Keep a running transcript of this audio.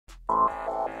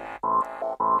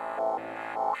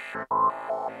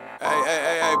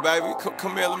Hey, baby,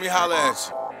 come here, let me holler at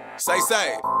you.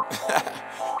 Say.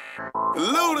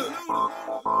 Luda,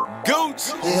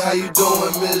 Gooch. Hey, how you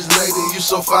doing, Miss Lady? You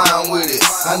so fine with it.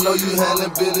 I know you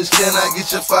handling business, can I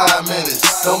get your 5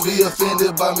 minutes? Don't be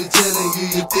offended by me telling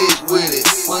you thick with it.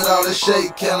 With all the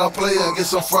shake, can I play or get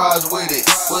some fries with it?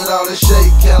 With all the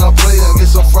shake, can I play or get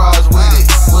some fries with it?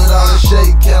 With all the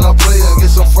shake, can I play or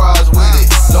get some fries with it?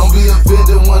 Don't be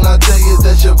offended when I tell you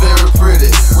that you're very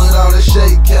pretty. With all the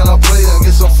shake, can I play or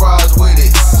get some fries with it?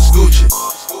 Scooch it.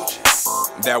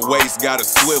 That waist got a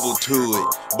swivel to it,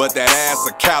 but that ass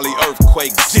a Cali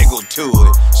earthquake jiggle to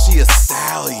it. She a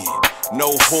stallion, no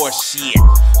horse shit.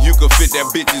 You can fit that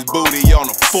bitch's booty on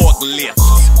a forklift.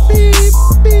 Beep,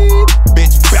 beep.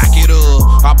 Bitch, back it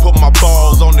up. I put my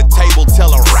balls on the table,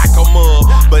 tell her rack 'em up.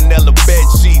 Vanilla bed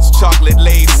sheets, chocolate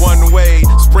laid one way.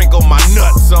 Sprinkle my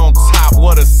nuts on top,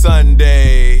 what a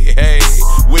Sunday. Hey,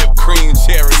 whipped cream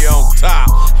cherry on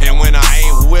top. And when I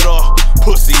ain't with her,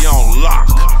 pussy on lock.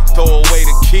 Throw away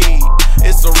the key,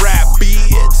 it's a rap bitch.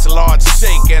 Large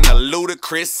shake and a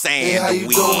Ludacris sand. Hey, how you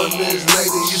doing, Miss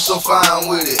Lady? You so fine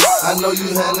with it. I know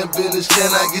you handling business, can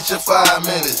I get your 5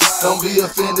 minutes? Don't be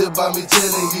offended by me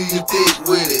telling you thick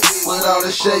with it. With all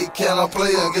the shake, can I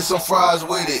play or get some fries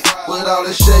with it? With all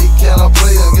the shake, can I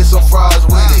play or get some fries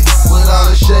with it? With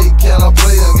all the shake, can I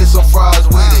play or get some fries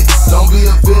with it? Don't be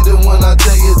offended when I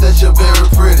tell you that you're very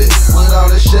pretty. With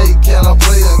all the shake, can I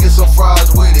play or get some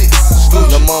fries with it?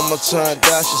 The mama turned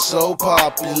out, she's so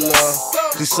popular.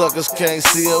 These suckers can't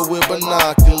see her with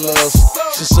binoculars.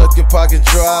 She suck your pocket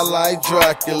dry like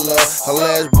Dracula. Her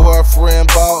last boyfriend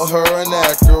bought her an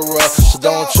Acura. So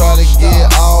don't try to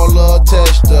get all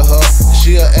attached to her.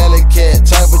 She a alley cat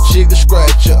type of chick to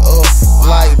scratch her up.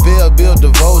 Like Bill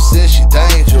DeVoe said she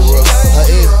dangerous. Her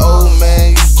ex-old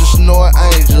man used to snort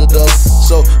angel dust.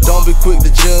 So don't be quick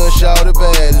to judge, all the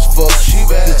bad as fuck. She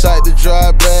the type to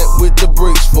drive back with the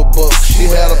bricks for bucks. She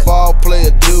had a ball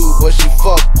player dude, but she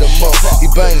fucked him up. He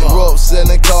banged her up,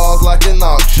 selling cars like an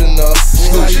auctioneer.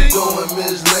 How you doing,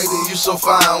 Miss Lady? You so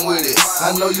fine with it.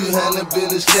 I know you handling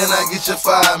business, can I get your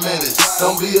 5 minutes?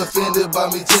 Don't be offended by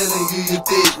me telling you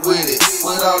thick with it.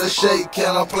 With all the shake,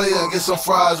 can I play or get some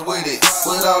fries with it?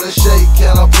 With all the shake,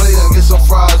 can I play or get some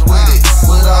fries with it?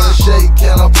 With all the shake,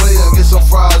 can I play or get some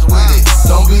fries with it?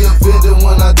 Don't be offended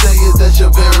when I tell you that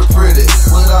you're very pretty.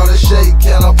 With all the shake,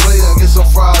 can I play or get some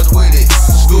fries with it?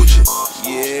 Scooch it.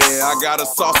 Yeah, I got a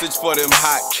sausage for them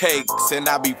hot cakes, and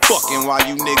I be fucking while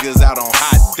you niggas out on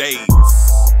hot dates.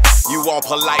 You all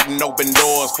polite and open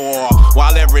doors for her,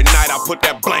 while every night I put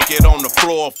that blanket on the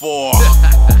floor for her.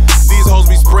 These hoes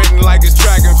be sprinting like it's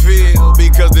track and field,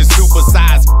 because this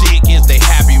supersized dick is the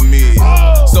happy meal.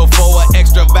 So for an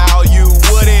extra value,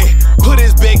 Woody, put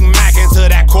his Big Mac into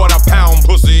that quarter-pound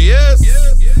pussy, yes?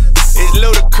 It's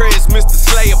Ludacris, Mr.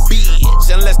 Slayer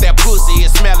bitch, unless that pussy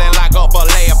is smelling like a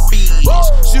fillet of fish.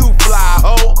 Shoe fly,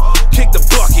 ho, kick the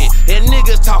bucket, and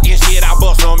niggas talking shit, I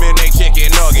bust them in they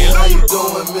chicken nuggets. How you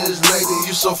doing, Miss Lady?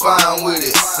 You so fine with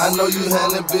it. I know you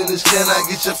handling business, can I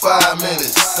get your 5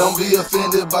 minutes? Don't be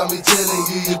offended by me telling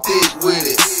you thick with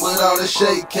it. With all the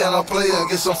shake, can I play or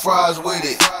get some fries with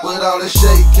it? With all the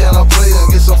shake, can I play or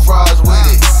get some fries with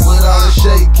it? With all the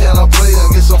shake, can I play or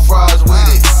get some fries with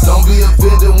it? Don't be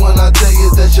offended when I tell you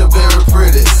that you're very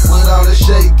pretty. With all the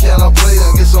shake, can I play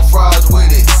or get some fries with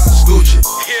it? Scooch it.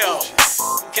 Yo,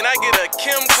 can I get a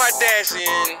Kim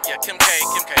Kardashian? Yeah, Kim K.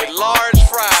 With large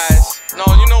fries. No,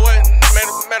 you know what?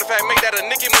 Matter of fact, make that a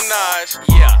Nicki Minaj.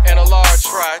 Yeah. And a large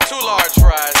fry. 2 large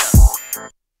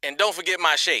fries. And don't forget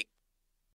my shake.